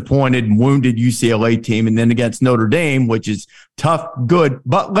disappointed and wounded UCLA team, and then against Notre Dame, which is tough, good,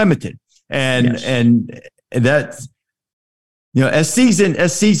 but limited. And that's, as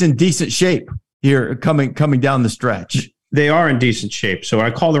season decent shape here coming down the stretch. They are in decent shape. So I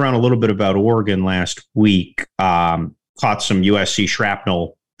called around a little bit about Oregon last week, caught some USC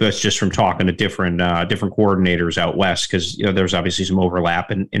shrapnel. That's just from talking to different coordinators out west, because there's obviously some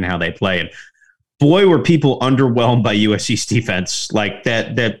overlap in how they play. And boy, were people underwhelmed by USC's defense. Like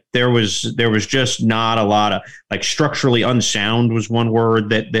that there was just not a lot of, like, structurally unsound was one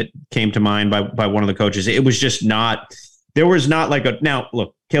word that came to mind by one of the coaches. It was just not. There was not like a. Now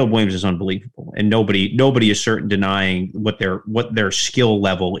look, Caleb Williams is unbelievable, and nobody is certain denying what their skill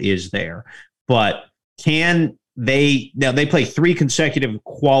level is there. But can they play 3 consecutive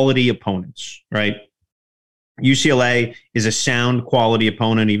quality opponents, right? UCLA is a sound quality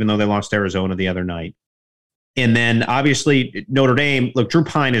opponent, even though they lost Arizona the other night. And then obviously Notre Dame, look, Drew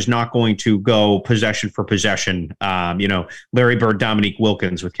Pine is not going to go possession for possession, Larry Bird, Dominique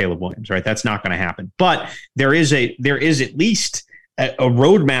Wilkins with Caleb Williams, right? That's not going to happen. But there is at least a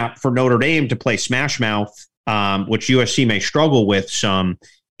roadmap for Notre Dame to play smash mouth, which USC may struggle with some,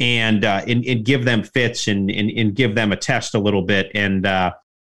 and give them fits and give them a test a little bit. And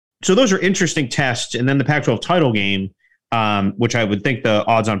so those are interesting tests. And then the Pac-12 title game, which I would think the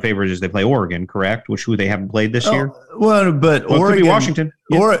odds on favorites is they play Oregon, correct? Who they haven't played this year. Well, but Oregon, it could be Washington.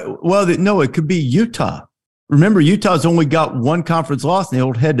 No, it could be Utah. Remember, Utah's only got one conference loss, and they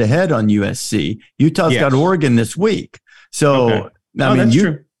hold head-to-head on USC. Utah's got Oregon this week. So, okay. That's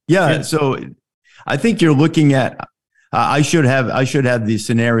true. Yeah. So I think you're looking at, I should have these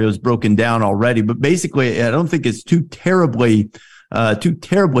scenarios broken down already, but basically I don't think it's too terribly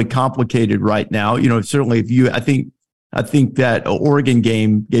complicated right now. Certainly I think that Oregon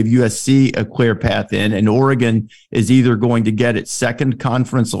game gave USC a clear path in, and Oregon is either going to get its second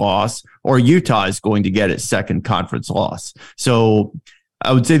conference loss or Utah is going to get its second conference loss. So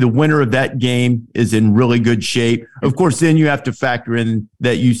I would say the winner of that game is in really good shape. Of course, then you have to factor in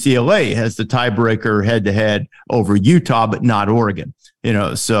that UCLA has the tiebreaker head-to-head over Utah, but not Oregon.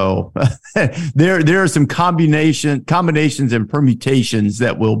 So there are some combinations and permutations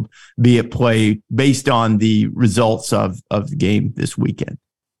that will be at play based on the results of the game this weekend.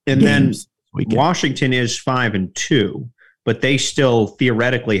 And then Washington is 5-2, but they still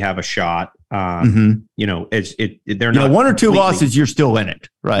theoretically have a shot. They're not 1 or 2 losses, you're still in it,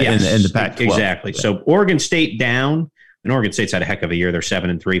 right? Yes, in the Pac-12. Exactly. So Oregon State down, and Oregon State's had a heck of a year. They're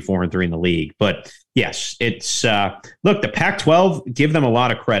 7-3, 4-3 in the league. But yes, it's look, the Pac-12, give them a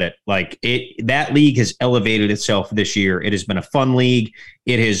lot of credit. Like that league has elevated itself this year. It has been a fun league.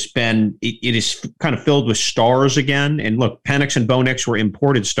 It is kind of filled with stars again. And look, Penix and Bo Nix were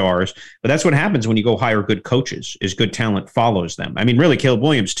imported stars, but that's what happens when you go hire good coaches, is good talent follows them. I mean, really Caleb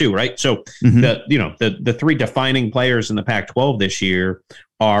Williams too, right? So the 3 defining players in the Pac-12 this year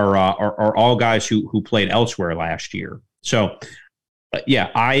are all guys who played elsewhere last year. So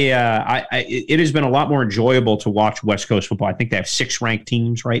It has been a lot more enjoyable to watch West Coast football. I think they have 6 ranked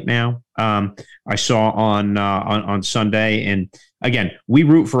teams right now. I saw on Sunday, and again, we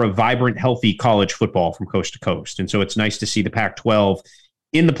root for a vibrant, healthy college football from coast to coast, and so it's nice to see the Pac-12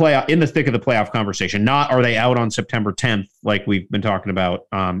 in the playoff, in the thick of the playoff conversation. Not are they out on September 10th like we've been talking about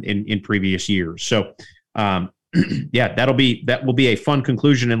in previous years. So, that will be a fun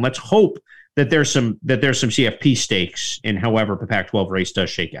conclusion, and let's hope that there's some CFP stakes in however the Pac-12 race does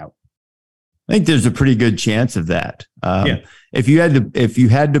shake out. I think there's a pretty good chance of that. If you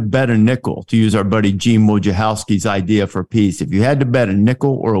had to bet a nickel, to use our buddy Gene Wojciechowski's idea for a piece, if you had to bet a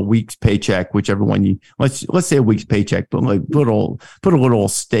nickel or a week's paycheck, whichever one you let's say a week's paycheck, but like put a little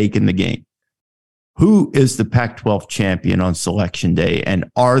stake in the game. Who is the Pac-12 champion on Selection Day, and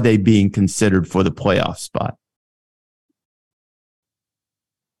are they being considered for the playoff spot?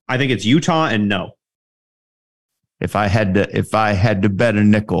 I think it's Utah, and no. If I had to bet a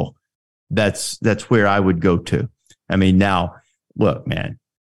nickel, that's where I would go to. I mean, now look, man,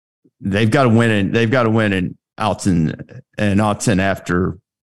 they've got to win in Autzen after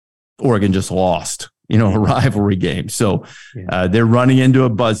Oregon just lost, a rivalry game. So they're running into a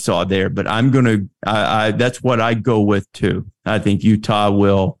buzzsaw there. But that's what I go with too. I think Utah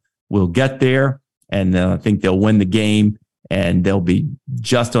will get there, and I think they'll win the game. And they'll be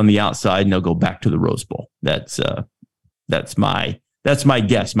just on the outside, and they'll go back to the Rose Bowl. That's my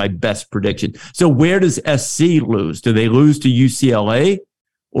guess, my best prediction. So where does SC lose? Do they lose to UCLA,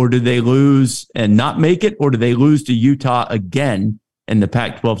 or do they lose and not make it, or do they lose to Utah again in the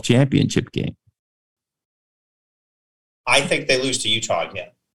Pac-12 championship game? I think they lose to Utah again,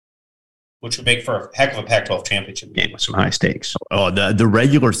 which would make for a heck of a Pac-12 championship game with some high stakes. Oh, the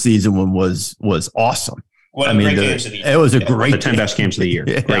regular season one was awesome. It was a great the 10 best games of the year.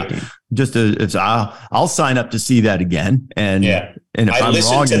 Great game. I'll sign up to see that again. And if I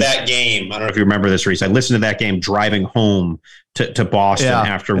listened to that game. I don't know if you remember this, Reese. I listened to that game driving home to Boston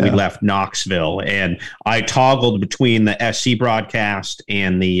after we left Knoxville, and I toggled between the SC broadcast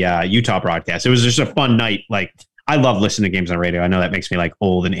and the Utah broadcast. It was just a fun night. Like, I love listening to games on the radio. I know that makes me like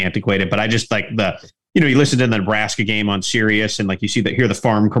old and antiquated, but I just like you listen to the Nebraska game on Sirius, and like you hear the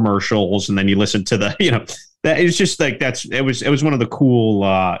farm commercials, and then you listen to that it's just like it was one of the cool,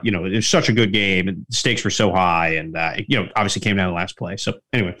 it was such a good game, and stakes were so high, and obviously came down to last play. So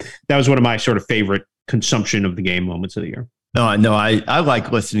anyway, that was one of my sort of favorite consumption of the game moments of the year. No, I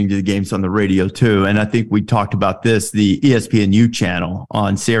like listening to the games on the radio too, and I think we talked about this, the ESPNU channel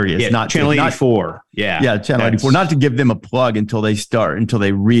on Sirius, not Channel 84. Channel 84. Not to give them a plug until they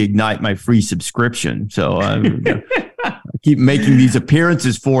reignite my free subscription. So I keep making these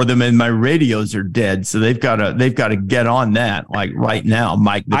appearances for them, and my radios are dead. So they've got to get on that like right now,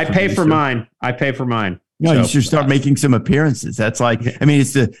 Mike. I pay for mine. No, you should start making some appearances. That's like,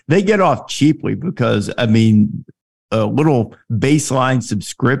 they get off cheaply because a little baseline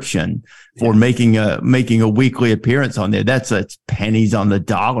subscription for making a weekly appearance on there. That's pennies on the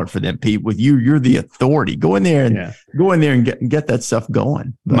dollar for them, Pete. With you're the authority. Go in there and get that stuff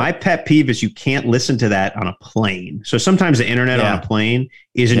going. But my pet peeve is you can't listen to that on a plane. So sometimes the internet on a plane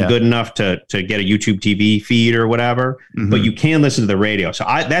isn't good enough to get a YouTube TV feed or whatever, but you can listen to the radio. So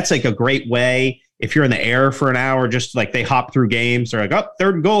that's like a great way. If you're in the air for an hour, just like they hop through games, they're like,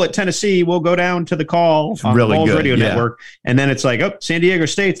 third and goal at Tennessee, we'll go down to the call on the Balls Radio Network. And then it's like, San Diego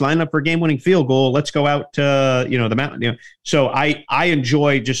State's lined up for a game-winning field goal. Let's go out to, the mountain. So I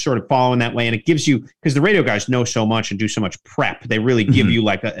enjoy just sort of following that way. And it gives you, because the radio guys know so much and do so much prep, they really give you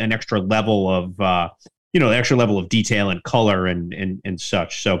like an extra level of, the extra level of detail and color and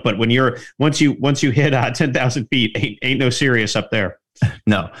such. So, but when once you hit 10,000 feet, ain't no serious up there.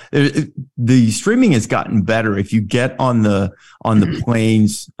 No, the streaming has gotten better. If you get on the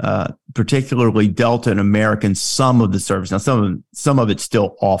planes, particularly Delta and American, some of the service. Now, some of it's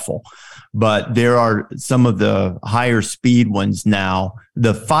still awful, but there are some of the higher speed ones now.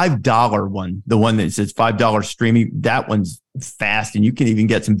 The $5 one, the one that says $5 streaming, that one's fast, and you can even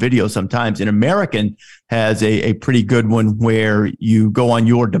get some video sometimes. And American has a pretty good one where you go on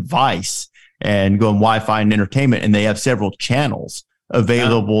your device and go on Wi-Fi and entertainment, and they have several channels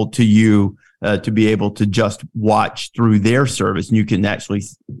available to you to be able to just watch through their service, and you can actually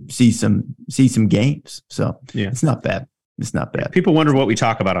see some games. So it's not bad. It's not bad. People wonder what we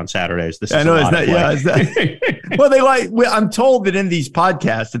talk about on Saturdays. I know it's not. Yeah, it's not. Well, they like. I'm told that in these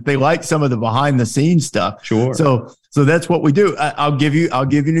podcasts that they like some of the behind the scenes stuff. Sure. So that's what we do. I'll give you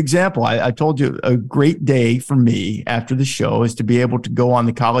an example. I told you a great day for me after the show is to be able to go on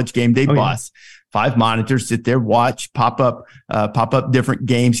the College Game Day bus. 5 monitors, sit there, watch, pop up different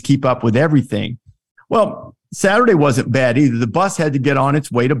games, keep up with everything. Well, Saturday wasn't bad either. The bus had to get on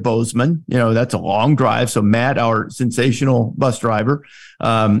its way to Bozeman. That's a long drive. So Matt, our sensational bus driver,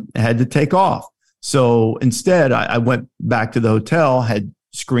 had to take off. So instead, I went back to the hotel, had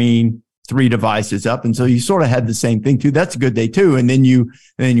screened 3 devices up. And so you sort of had the same thing too. That's a good day too. And then you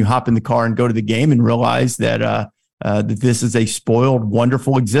hop in the car and go to the game and realize that this is a spoiled,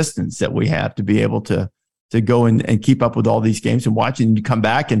 wonderful existence that we have to be able to go and keep up with all these games and watch. And you come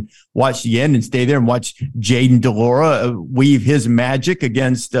back and watch the end and stay there and watch Jaden DeLaura weave his magic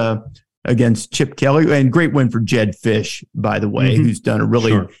against Chip Kelly. And great win for Jed Fish, by the way, who's done a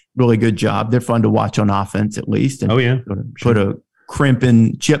really good job. They're fun to watch on offense, at least. And put a crimp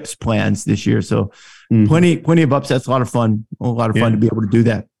in Chip's plans this year. So plenty of upsets, a lot of fun to be able to do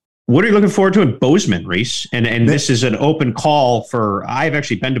that. What are you looking forward to in Bozeman, Reese? And this is an open call for, I've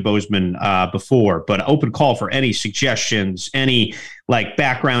actually been to Bozeman before, but open call for any suggestions, any like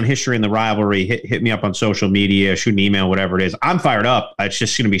background history in the rivalry. Hit me up on social media, shoot an email, whatever it is. I'm fired up. It's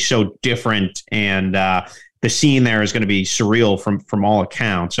just going to be so different. And the scene there is going to be surreal from all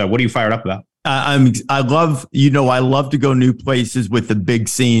accounts. What are you fired up about? I love to go new places with the big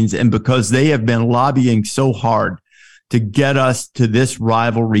scenes. And because they have been lobbying so hard to get us to this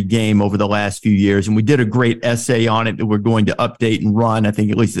rivalry game over the last few years. And we did a great essay on it that we're going to update and run, I think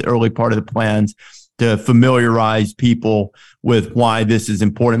at least the early part of the plans, to familiarize people with why this is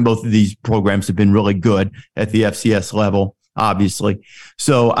important. Both of these programs have been really good at the FCS level, obviously.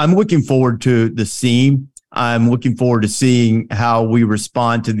 So I'm looking forward to the scene. I'm looking forward to seeing how we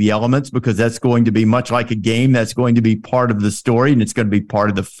respond to the elements, because that's going to be much like a game. That's going to be part of the story, and it's going to be part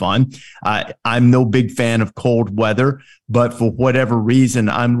of the fun. I'm no big fan of cold weather, but for whatever reason,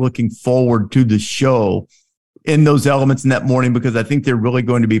 I'm looking forward to the show in those elements in that morning, because I think they're really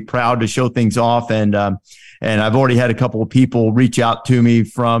going to be proud to show things off. And I've already had a couple of people reach out to me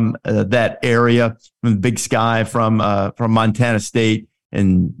from that area, from the Big Sky, from Montana State,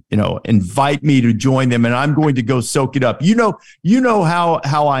 and invite me to join them, and I'm going to go soak it up. You know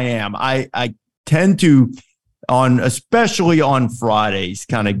how I am. I tend to, especially on Fridays,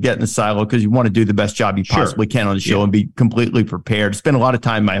 kind of get in the silo, because you want to do the best job you possibly can on the show and be completely prepared. Spend a lot of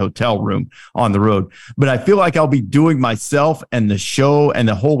time in my hotel room on the road, but I feel like I'll be doing myself and the show and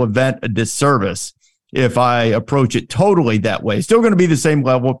the whole event a disservice if I approach it totally that way. Still going to be the same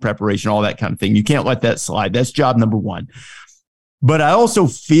level of preparation, all that kind of thing. You can't let that slide. That's job number one. But I also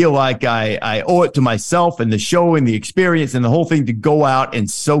feel like I owe it to myself and the show and the experience and the whole thing to go out and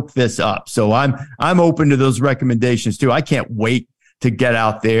soak this up. So I'm open to those recommendations too. I can't wait to get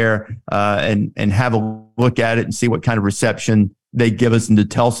out there and have a look at it and see what kind of reception they give us, and to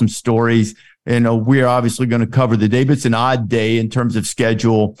tell some stories. We're obviously going to cover the day, but it's an odd day in terms of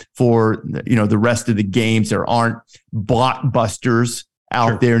schedule for the rest of the games. There aren't blockbusters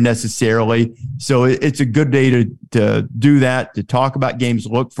out there necessarily. So it's a good day to do that, to talk about games,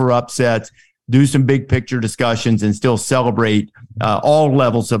 look for upsets, do some big picture discussions, and still celebrate all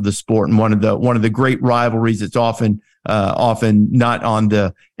levels of the sport. And one of the great rivalries that's often not on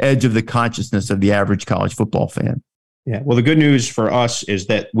the edge of the consciousness of the average college football fan. Yeah. Well, the good news for us is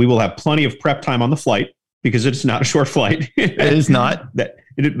that we will have plenty of prep time on the flight, because it's not a short flight. It is not.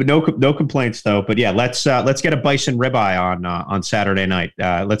 No complaints though. But yeah, let's get a bison ribeye on Saturday night.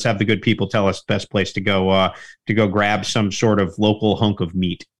 Let's have the good people tell us the best place to go grab some sort of local hunk of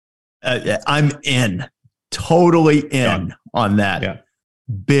meat. I'm totally in on that. Yeah.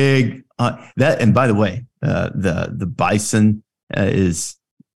 Big that. And by the way, the bison is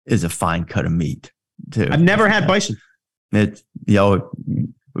a fine cut of meat too. I've never had bison. It's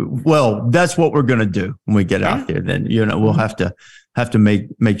well, that's what we're going to do when we get out there. Then we'll have to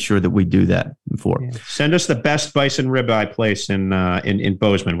make sure that we do that before. Yeah. Send us the best bison ribeye place in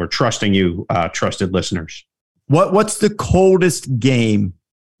Bozeman. We're trusting you, trusted listeners. What's the coldest game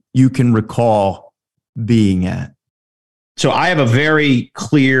you can recall being at? So I have a very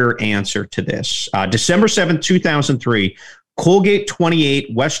clear answer to this. December 7th, 2003, Colgate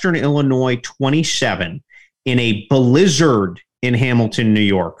 28, Western Illinois 27, in a blizzard in Hamilton, New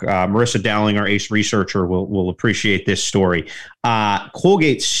York. Marissa Dowling, our ace researcher, will appreciate this story.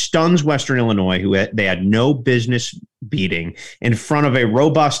 Colgate stuns Western Illinois, they had no business beating, in front of a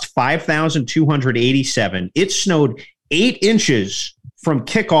robust 5,287. It snowed 8 inches from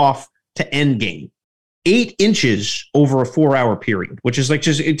kickoff to end game. 8 inches over a 4-hour period, which is like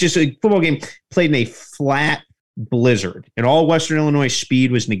just a football game played in a flat blizzard, and all Western Illinois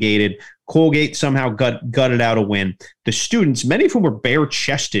speed was negated. Colgate somehow gutted out a win. The students, many of whom were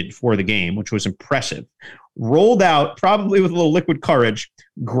bare-chested for the game, which was impressive, rolled out, probably with a little liquid courage,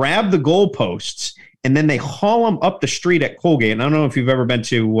 grabbed the goalposts, and then they haul them up the street at Colgate. And I don't know if you've ever been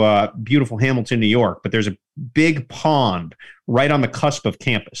to beautiful Hamilton, New York, but there's a big pond right on the cusp of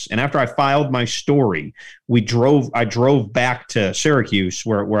campus. And after I filed my story, I drove back to Syracuse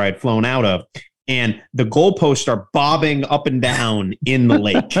where I'd flown out of, and the goalposts are bobbing up and down in the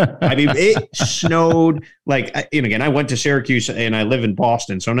lake. I mean, it snowed like, and again, I went to Syracuse and I live in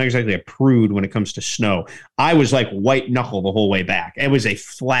Boston, so I'm not exactly a prude when it comes to snow. I was like white knuckle the whole way back. It was a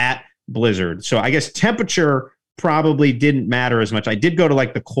flat blizzard. So I guess temperature probably didn't matter as much. I did go to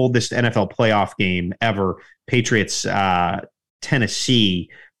like the coldest NFL playoff game ever, Patriots, Tennessee.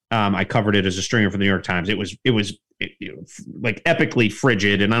 I covered it as a stringer for the New York Times. It was like epically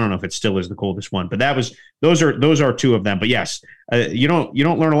frigid, and I don't know if it still is the coldest one, but those are two of them. But yes, you don't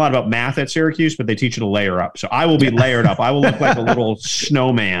learn a lot about math at Syracuse, but they teach you to layer up. So I will be layered up. I will look like a little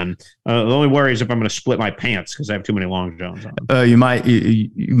snowman. The only worry is if I'm going to split my pants because I have too many long johns on. You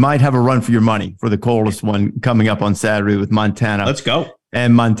might have a run for your money for the coldest one coming up on Saturday with Montana. Let's go.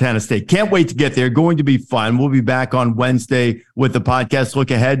 And Montana State. Can't wait to get there. Going to be fun. We'll be back on Wednesday with the podcast.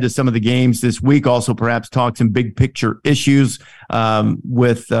 Look ahead to some of the games this week. Also, perhaps talk some big picture issues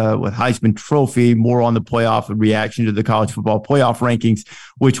with Heisman Trophy. More on the playoff and reaction to the college football playoff rankings,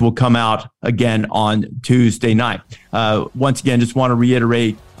 which will come out again on Tuesday night. Once again, just want to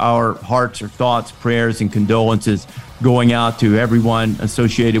reiterate our hearts, our thoughts, prayers, and condolences going out to everyone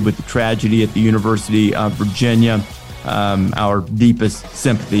associated with the tragedy at the University of Virginia. Our deepest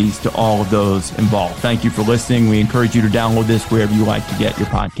sympathies to all of those involved. Thank you for listening. We encourage you to download this wherever you like to get your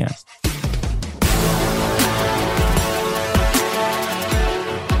podcast.